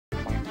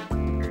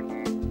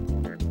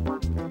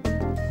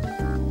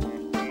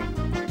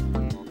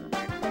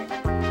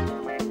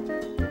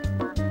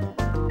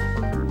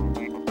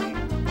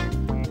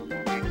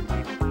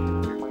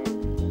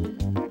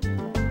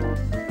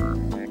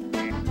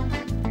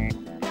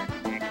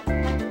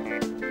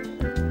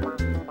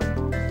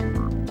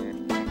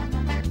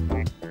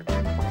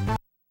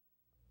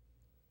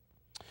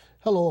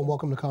Hello and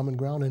welcome to Common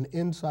Ground, an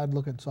inside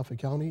look at Suffolk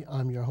County.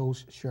 I'm your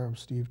host, Sheriff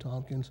Steve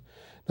Tompkins.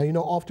 Now, you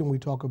know, often we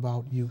talk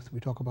about youth, we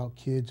talk about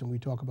kids, and we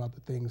talk about the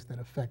things that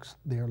affects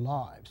their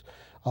lives,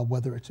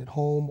 whether it's at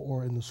home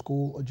or in the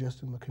school or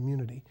just in the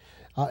community.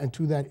 And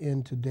to that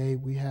end, today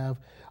we have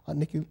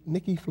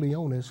Niki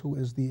Flionis, who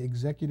is the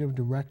Executive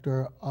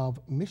Director of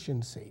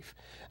Mission Safe.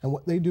 And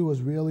what they do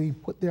is really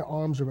put their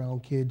arms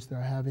around kids that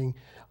are having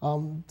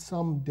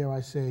some, dare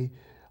I say,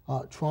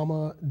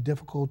 trauma,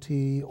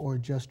 difficulty, or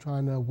just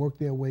trying to work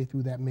their way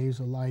through that maze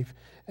of life,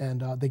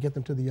 and they get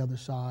them to the other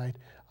side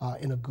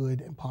in a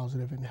good and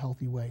positive and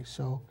healthy way.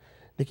 So,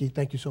 Niki,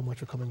 thank you so much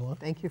for coming on.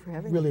 Thank you for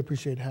having me. Really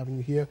appreciate having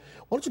you here.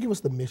 Why don't you give us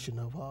the mission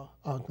of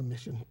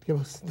Mission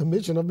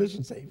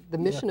Safe? The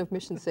mission of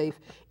Mission Safe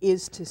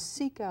is to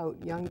seek out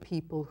young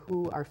people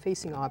who are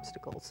facing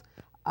obstacles,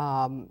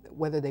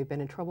 whether they've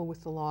been in trouble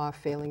with the law,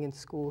 failing in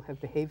school, have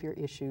behavior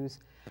issues,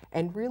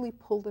 and really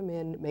pull them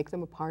in, make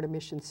them a part of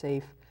Mission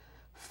Safe.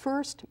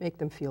 First, make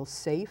them feel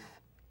safe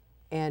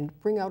and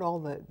bring out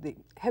all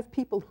have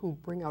people who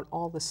bring out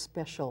all the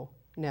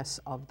specialness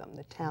of them,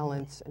 the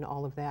talents and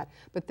all of that,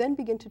 but then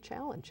begin to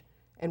challenge.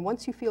 And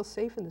once you feel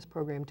safe in this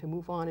program, to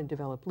move on and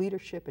develop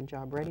leadership and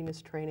job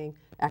readiness training,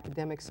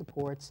 academic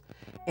supports,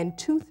 and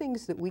two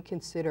things that we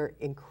consider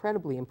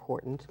incredibly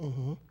important,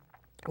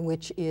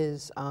 which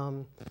is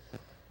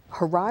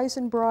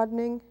horizon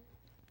broadening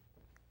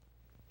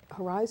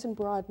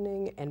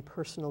and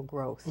personal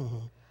growth.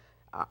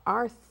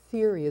 Our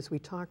theory, as we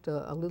talked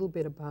a little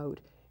bit about,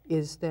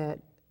 is that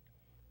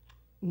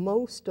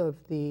most of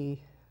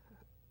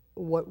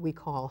what we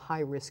call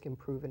high-risk and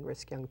proven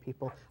risk young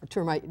people, a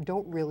term I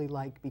don't really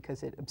like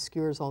because it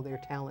obscures all their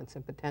talents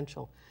and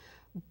potential,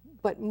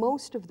 but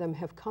most of them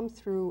have come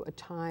through a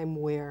time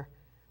where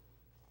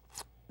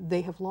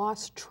they have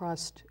lost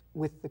trust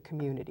with the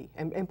community.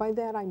 And by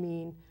that I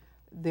mean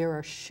there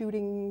are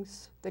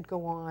shootings that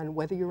go on,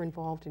 whether you're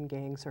involved in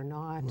gangs or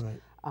not.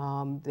 Right.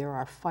 There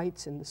are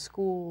fights in the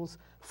schools.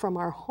 From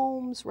our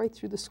homes right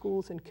through the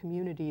schools and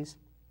communities,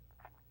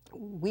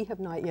 we have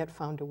not yet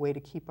found a way to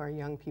keep our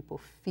young people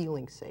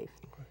feeling safe.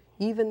 Okay.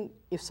 Even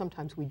if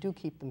sometimes we do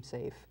keep them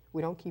safe,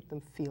 we don't keep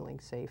them feeling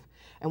safe.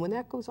 And when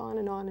that goes on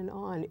and on and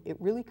on, it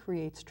really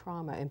creates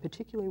trauma, and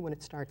particularly when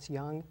it starts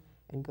young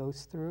and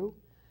goes through.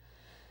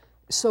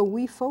 So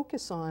we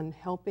focus on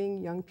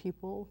helping young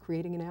people,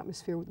 creating an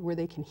atmosphere where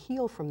they can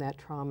heal from that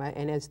trauma,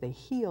 and as they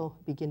heal,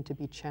 begin to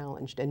be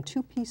challenged. And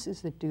two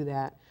pieces that do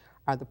that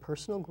are the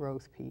personal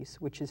growth piece,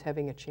 which is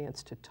having a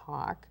chance to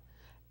talk,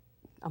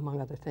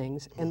 among other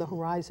things, and the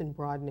horizon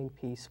broadening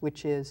piece,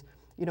 which is,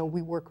 you know,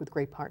 we work with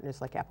great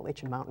partners like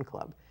Appalachian Mountain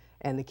Club,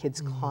 and the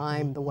kids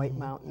climb the White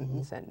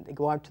Mountains, and they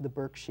go out to the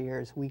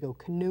Berkshires, we go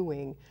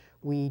canoeing,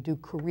 we do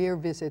career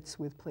visits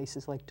with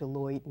places like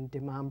Deloitte and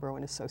DeMambro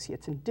and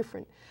Associates and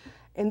different.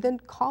 And then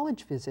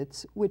college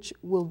visits, which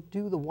will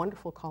do the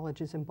wonderful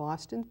colleges in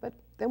Boston, but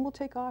then we'll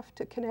take off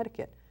to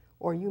Connecticut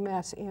or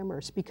UMass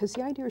Amherst, because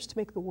the idea is to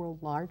make the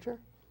world larger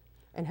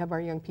and have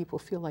our young people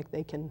feel like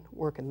they can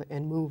work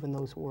and move in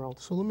those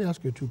worlds. So let me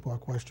ask you a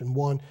two-part question.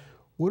 One,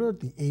 what are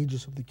the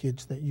ages of the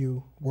kids that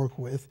you work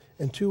with?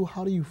 And two,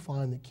 how do you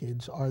find the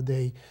kids? Are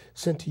they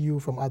sent to you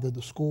from either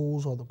the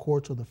schools or the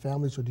courts or the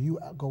families, or do you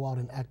go out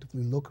and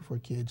actively look for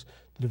kids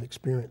that have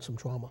experienced some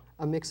trauma?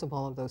 A mix of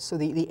all of those. So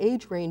the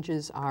age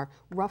ranges are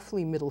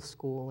roughly middle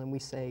school, and we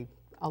say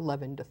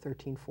 11 to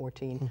 13,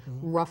 14,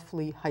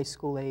 roughly high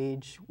school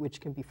age,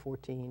 which can be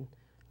 14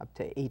 up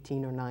to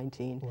 18 or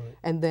 19, right.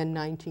 And then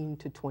 19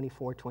 to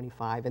 24,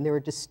 25. And there are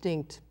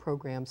distinct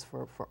programs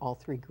for all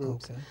three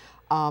groups.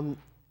 Okay.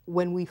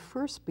 When we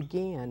first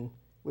began,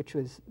 which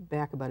was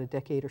back about a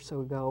decade or so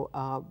ago,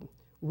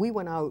 we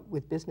went out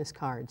with business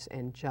cards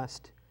and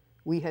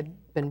we had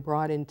been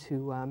brought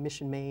into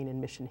Mission Maine and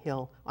Mission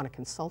Hill on a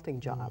consulting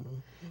job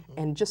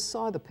and just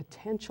saw the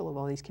potential of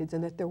all these kids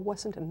and that there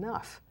wasn't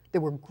enough. There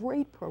were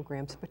great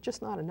programs, but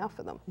just not enough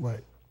of them.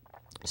 Right.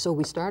 So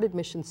we started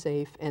Mission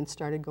Safe and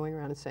started going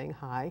around and saying,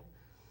 hi,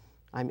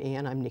 I'm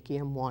Ann, I'm Niki,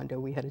 I'm Wanda.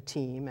 We had a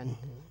team and,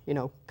 you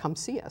know, come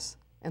see us.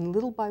 And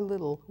little by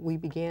little, we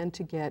began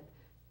to get,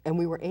 and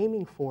we were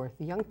aiming for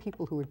the young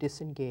people who were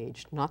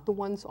disengaged, not the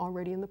ones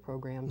already in the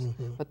programs,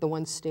 but the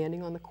ones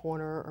standing on the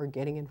corner or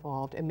getting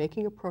involved, and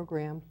making a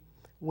program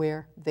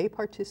where they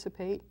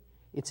participate,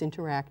 it's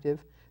interactive.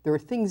 There are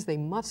things they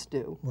must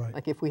do, right.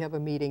 Like if we have a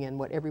meeting and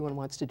what everyone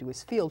wants to do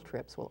is field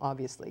trips, well,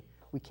 obviously,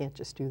 we can't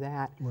just do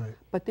that. Right.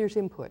 But there's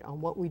input on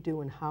what we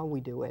do and how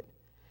we do it.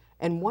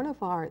 And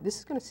this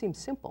is going to seem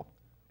simple,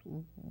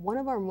 one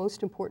of our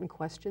most important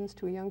questions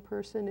to a young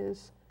person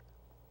is,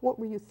 what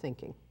were you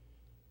thinking?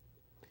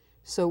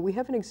 So we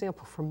have an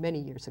example from many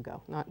years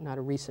ago, not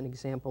a recent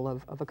example,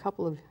 of a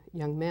couple of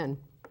young men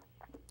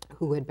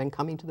who had been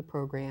coming to the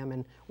program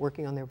and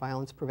working on their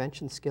violence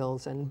prevention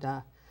skills, and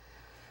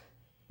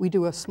we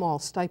do a small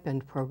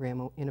stipend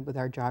program with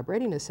our job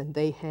readiness, and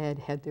they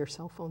had their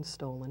cell phones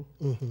stolen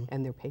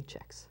and their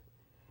paychecks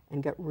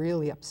and got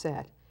really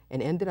upset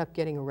and ended up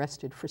getting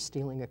arrested for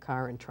stealing a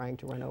car and trying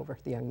to run over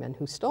the young men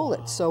who stole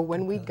it. So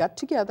when we got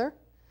together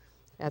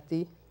at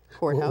the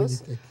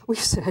courthouse. We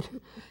said,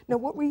 now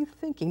what were you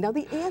thinking? Now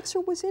the answer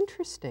was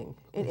interesting,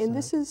 and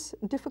this is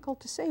difficult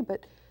to say,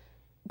 but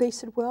they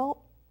said,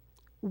 well,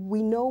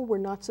 we know we're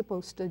not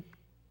supposed to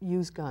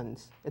use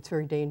guns. It's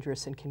very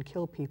dangerous and can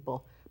kill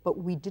people, but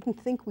we didn't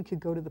think we could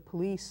go to the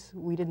police.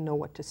 We didn't know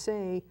what to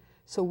say,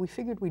 so we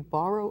figured we'd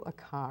borrow a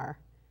car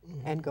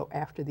and go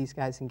after these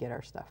guys and get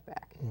our stuff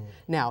back.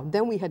 Now,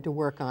 then we had to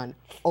work on,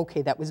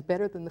 okay, that was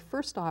better than the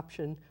first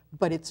option,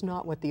 but it's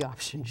not what the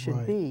option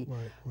should be.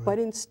 But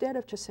instead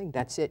of just saying,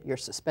 that's it, you're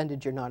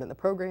suspended, you're not in the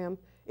program,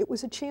 it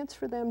was a chance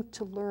for them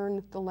to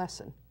learn the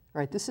lesson. All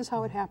right, this is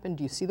how it happened.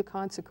 Do you see the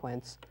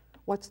consequence?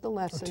 What's the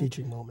lesson? A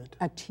teaching moment.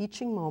 A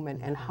teaching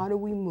moment, and how do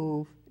we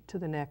move to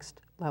the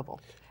next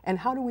level? And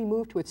how do we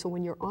move to it so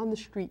when you're on the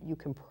street, you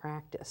can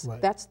practice?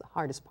 That's the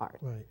hardest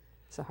part.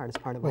 It's the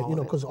hardest part of all of it. You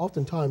know, because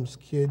oftentimes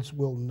kids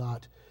will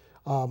not,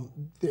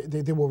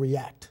 they will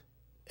react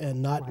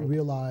and not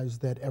realize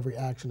that every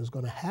action is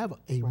going to have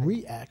a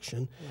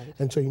reaction.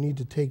 And so you need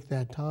to take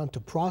that time to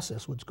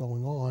process what's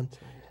going on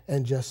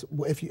and just,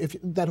 if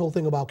that whole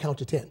thing about count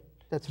to 10.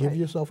 Give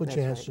yourself a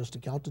chance just to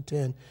count to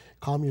 10,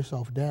 calm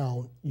yourself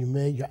down.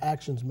 Your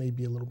actions may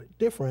be a little bit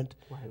different,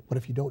 but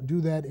if you don't do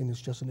that and it's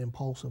just an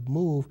impulsive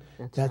move,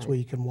 that's where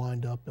you can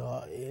wind up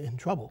in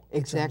trouble.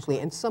 Exactly,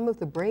 and some of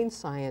the brain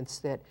science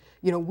that,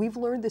 you know, we've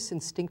learned this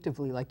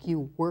instinctively, like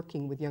you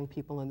working with young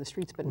people on the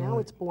streets, but now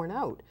it's borne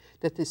out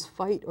that this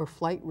fight or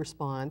flight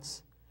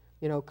response,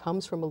 you know,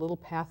 comes from a little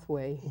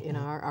pathway in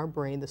our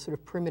brain, the sort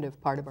of primitive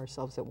part of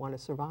ourselves that want to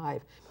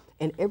survive.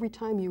 And every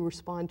time you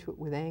respond to it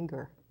with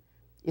anger,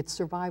 it's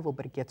survival,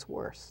 but it gets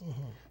worse.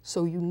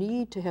 So you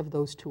need to have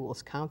those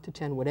tools, count to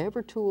 10,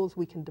 whatever tools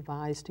we can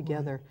devise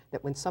together,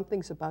 that when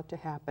something's about to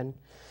happen,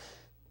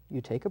 you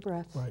take a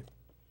breath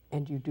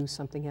and you do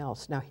something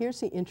else. Now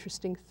here's the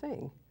interesting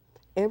thing.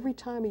 Every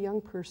time a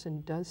young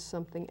person does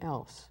something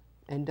else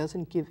and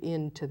doesn't give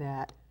in to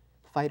that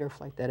fight or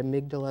flight, that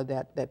amygdala,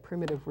 that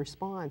primitive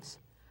response,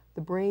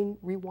 the brain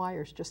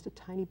rewires just a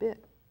tiny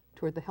bit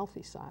toward the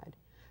healthy side.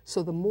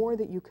 So the more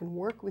that you can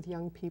work with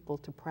young people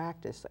to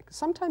practice, like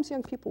sometimes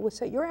young people will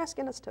say, you're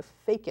asking us to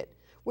fake it.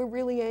 We're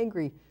really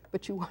angry,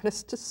 but you want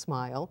us to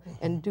smile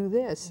and do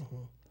this.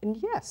 And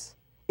yes,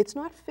 it's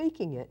not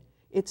faking it.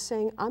 It's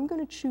saying, I'm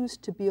going to choose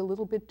to be a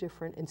little bit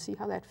different and see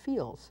how that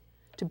feels,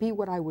 to be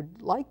what I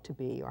would like to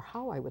be or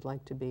how I would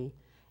like to be.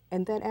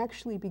 And that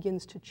actually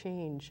begins to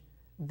change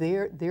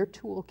their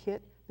toolkit,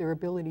 their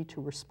ability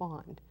to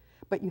respond.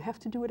 But you have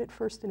to do it at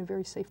first in a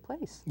very safe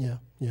place. Yeah.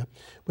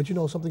 But you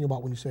know something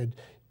about when you said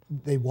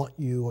they want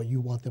you or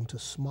you want them to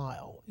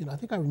smile. You know, I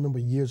think I remember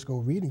years ago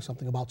reading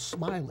something about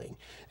smiling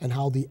and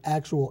how the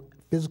actual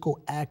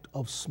physical act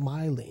of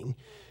smiling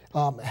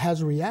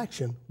has a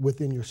reaction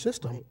within your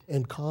system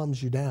and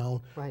calms you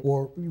down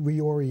or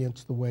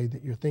reorients the way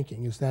that you're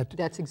thinking. Is that?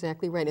 That's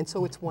exactly right. And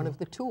so it's one of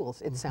the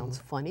tools. It sounds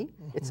funny,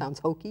 it sounds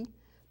hokey,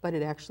 but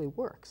it actually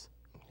works.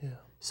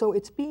 So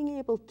it's being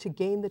able to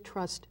gain the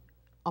trust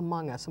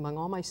among us, among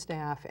all my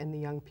staff and the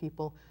young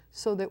people,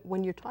 so that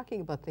when you're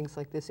talking about things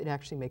like this, it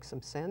actually makes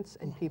some sense.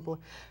 And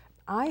people,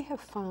 I have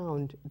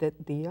found that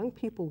the young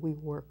people we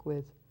work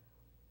with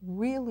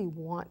really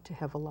want to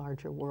have a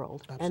larger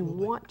world and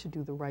want to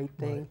do the right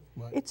thing.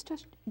 It's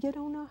just, you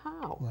don't know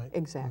how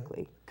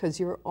exactly, because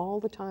you're all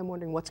the time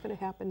wondering what's going to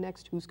happen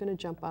next, who's going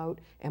to jump out,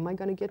 am I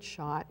going to get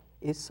shot,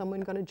 is someone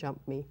going to jump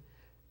me?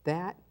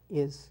 That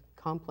is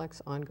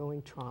complex,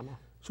 ongoing trauma.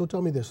 So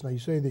tell me this, now you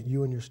say that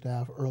you and your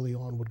staff early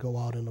on would go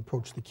out and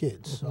approach the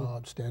kids,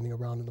 standing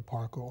around in the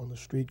park or on the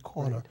street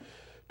corner.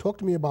 Talk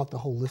to me about the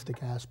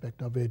holistic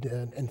aspect of it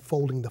and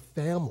folding the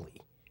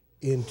family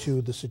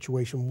into the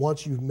situation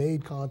once you've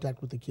made contact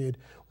with the kid,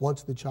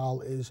 once the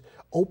child is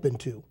open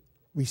to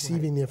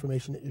receiving the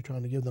information that you're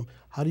trying to give them.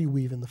 How do you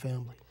weave in the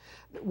family?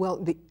 Well,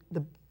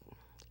 the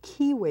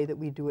key way that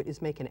we do it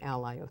is make an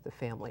ally of the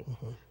family.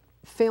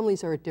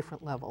 Families are at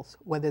different levels,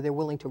 whether they're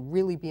willing to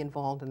really be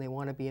involved and they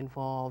want to be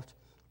involved,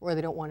 or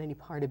they don't want any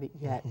part of it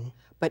yet.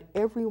 But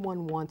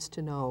everyone wants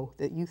to know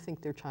that you think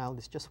their child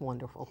is just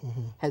wonderful,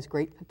 has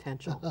great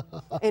potential.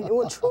 And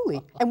well, truly,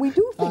 and we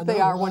do think they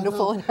are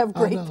wonderful and have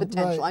great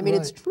potential. I mean,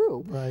 it's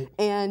true.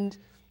 And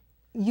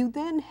you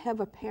then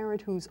have a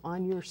parent who's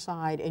on your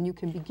side and you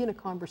can begin a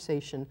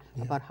conversation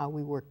about how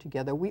we work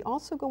together. We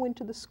also go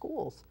into the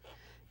schools,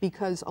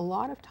 because a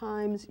lot of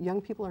times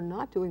young people are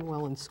not doing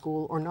well in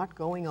school or not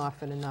going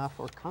often enough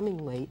or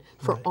coming late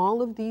for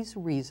all of these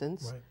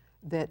reasons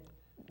that,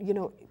 you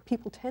know,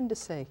 people tend to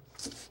say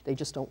they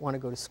just don't want to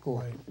go to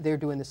school. They're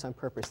doing this on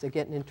purpose. They're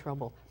getting in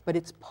trouble. But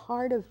it's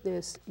part of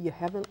this, you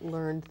haven't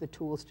learned the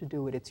tools to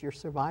do it. It's your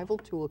survival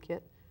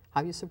toolkit,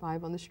 how you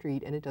survive on the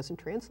street, and it doesn't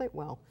translate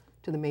well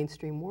to the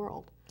mainstream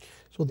world.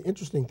 So the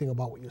interesting thing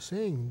about what you're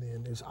saying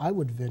then is I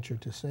would venture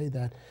to say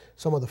that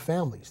some of the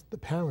families, the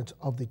parents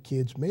of the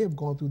kids may have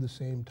gone through the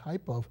same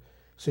type of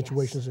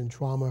situations and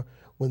trauma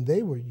when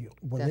they were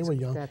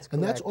young. That's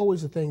and that's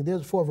always the thing.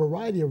 There's, for a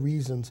variety of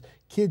reasons,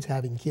 kids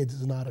having kids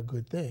is not a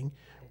good thing.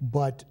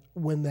 But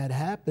when that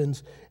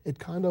happens, it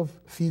kind of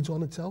feeds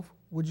on itself,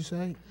 would you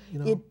say? You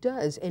know? It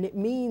does, and it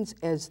means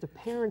as the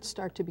parents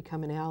start to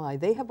become an ally,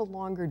 they have a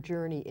longer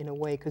journey in a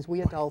way, because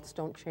we adults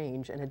don't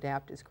change and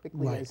adapt as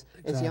quickly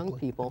as young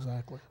people.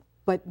 Exactly.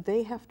 But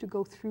they have to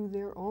go through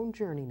their own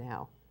journey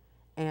now.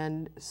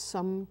 And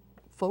some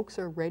folks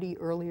are ready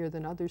earlier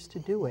than others to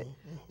do it.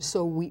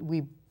 So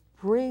we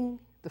bring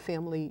the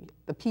family,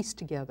 the piece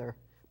together,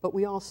 but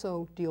we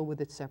also deal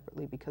with it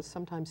separately, because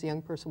sometimes the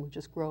young person will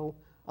just grow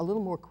a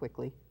little more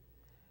quickly.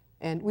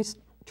 And we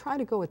try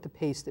to go at the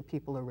pace that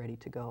people are ready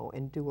to go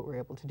and do what we're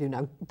able to do.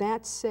 Now,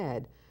 that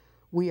said,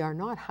 we are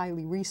not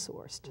highly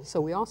resourced,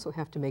 so we also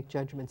have to make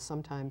judgments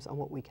sometimes on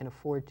what we can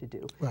afford to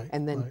do,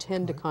 and then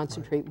tend to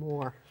concentrate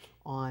more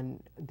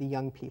on the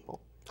young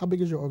people. How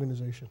big is your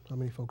organization? How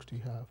many folks do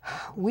you have?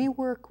 We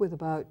work with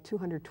about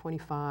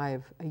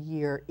 225 a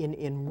year in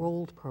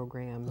enrolled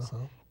programs,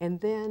 and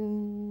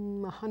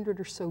then 100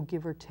 or so,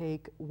 give or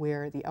take,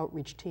 where the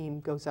outreach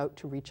team goes out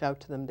to reach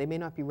out to them. They may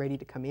not be ready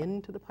to come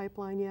into the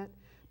pipeline yet,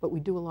 but we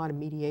do a lot of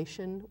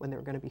mediation when there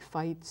are going to be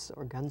fights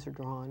or guns are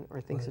drawn or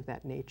things of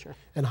that nature.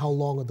 And how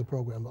long are the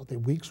program? Are they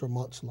weeks or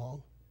months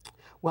long?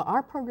 Well,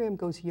 our program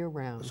goes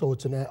year-round. So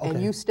it's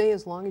and you stay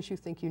as long as you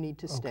think you need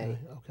to stay.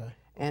 Okay.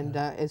 And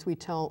as we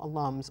tell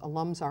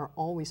alums are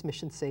always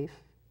mission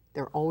safe.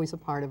 They're always a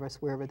part of us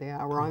wherever they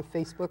are. We're on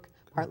Facebook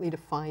partly to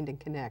find and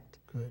connect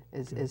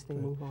as they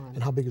move on.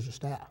 And how big is your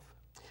staff?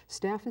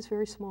 Staff is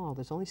very small.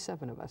 There's only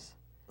 7 of us.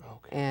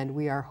 Okay. And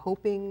we are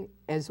hoping,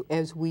 as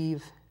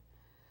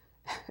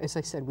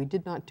I said, we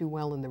did not do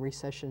well in the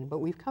recession, but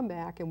we've come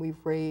back and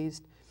we've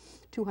raised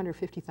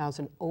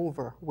 $250,000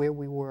 over where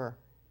we were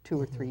 2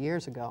 or 3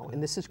 years ago,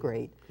 and this is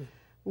great.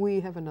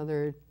 We have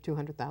another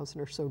 $200,000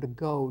 or so to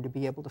go to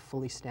be able to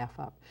fully staff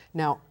up.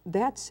 Now,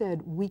 that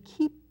said, we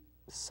keep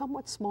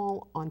somewhat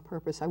small on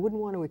purpose. I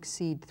wouldn't want to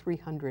exceed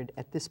 300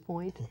 at this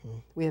point.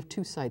 We have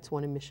 2 sites,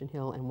 one in Mission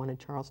Hill and one in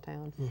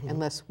Charlestown,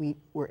 unless we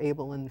were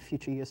able in the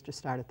future years to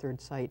start a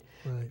 3rd site.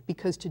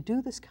 Because to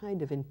do this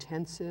kind of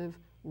intensive,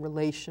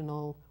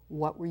 relational,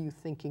 what were you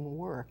thinking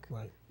work,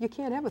 you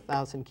can't have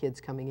 1,000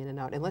 kids coming in and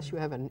out unless you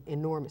have an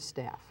enormous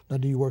staff. Now,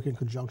 do you work in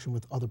conjunction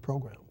with other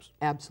programs?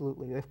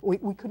 Absolutely.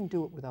 We couldn't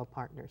do it without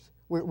partners.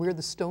 We're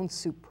the Stone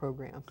Soup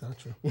program.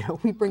 Gotcha. You know,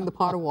 we bring the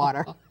pot of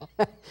water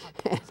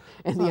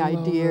and the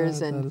ideas.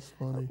 That is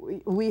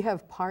funny. We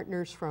have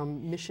partners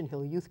from Mission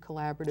Hill Youth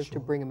Collaborative to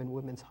Brigham and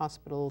Women's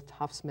Hospital,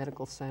 Tufts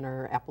Medical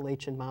Center,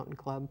 Appalachian Mountain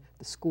Club,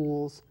 the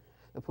schools,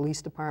 the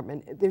police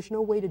department. There's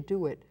no way to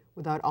do it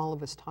without all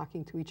of us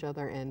talking to each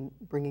other and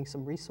bringing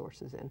some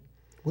resources in.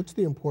 What's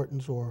the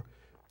importance,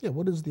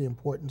 what is the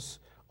importance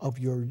of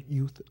your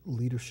youth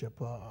leadership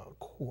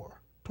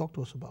core? Talk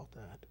to us about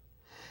that.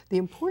 The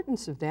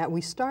importance of that,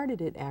 we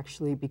started it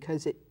actually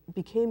because it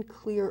became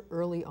clear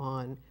early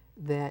on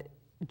that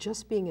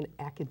just being an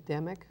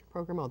academic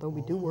program, although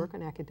we do work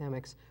on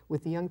academics,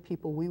 with the young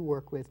people we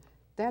work with,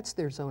 that's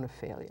their zone of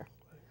failure.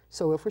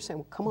 So if we're saying,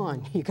 well, come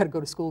on, you got to go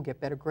to school, get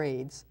better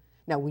grades.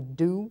 Now, we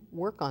do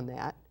work on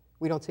that.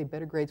 We don't say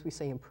better grades, we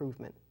say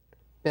improvement.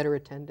 Better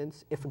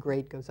attendance if a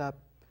grade goes up.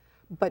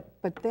 But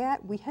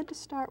that, we had to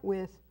start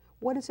with,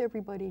 what does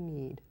everybody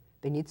need?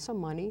 They need some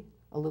money,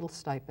 a little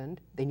stipend.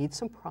 They need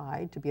some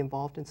pride to be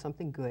involved in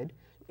something good.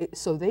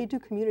 So they do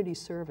community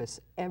service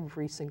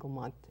every single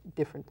month,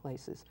 different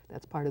places.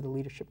 That's part of the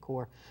leadership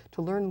core.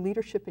 To learn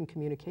leadership and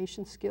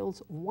communication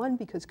skills, one,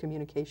 because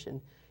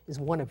communication is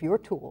one of your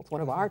tools,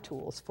 one of our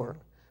tools for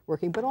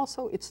working, but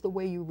also it's the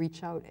way you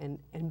reach out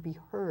and be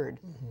heard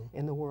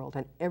in the world,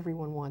 and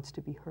everyone wants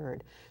to be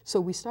heard. So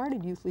we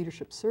started Youth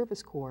Leadership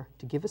Service Corps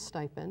to give a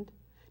stipend,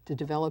 to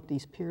develop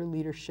these peer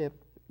leadership,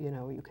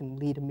 you can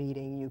lead a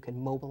meeting, you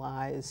can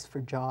mobilize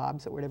for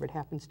jobs or whatever it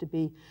happens to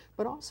be,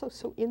 but also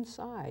so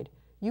inside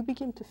you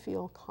begin to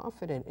feel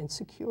confident and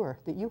secure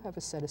that you have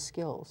a set of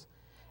skills.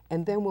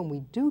 And then when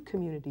we do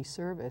community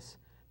service,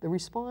 the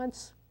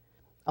response,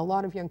 a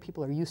lot of young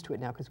people are used to it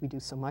now because we do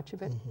so much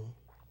of it,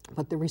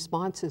 but the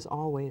response is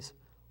always,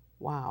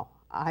 wow,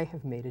 I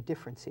have made a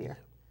difference here.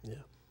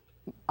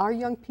 Our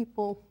young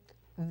people,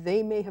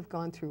 they may have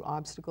gone through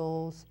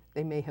obstacles,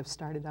 they may have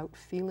started out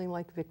feeling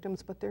like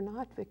victims, but they're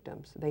not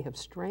victims. They have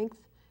strength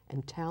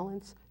and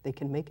talents, they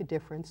can make a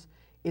difference.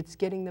 It's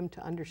getting them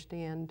to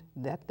understand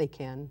that they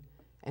can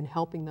and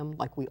helping them,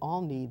 like we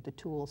all need, the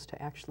tools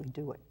to actually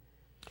do it.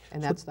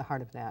 And that's the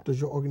heart of that.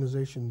 Does your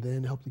organization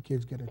then help the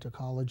kids get into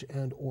college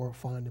and or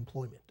find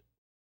employment?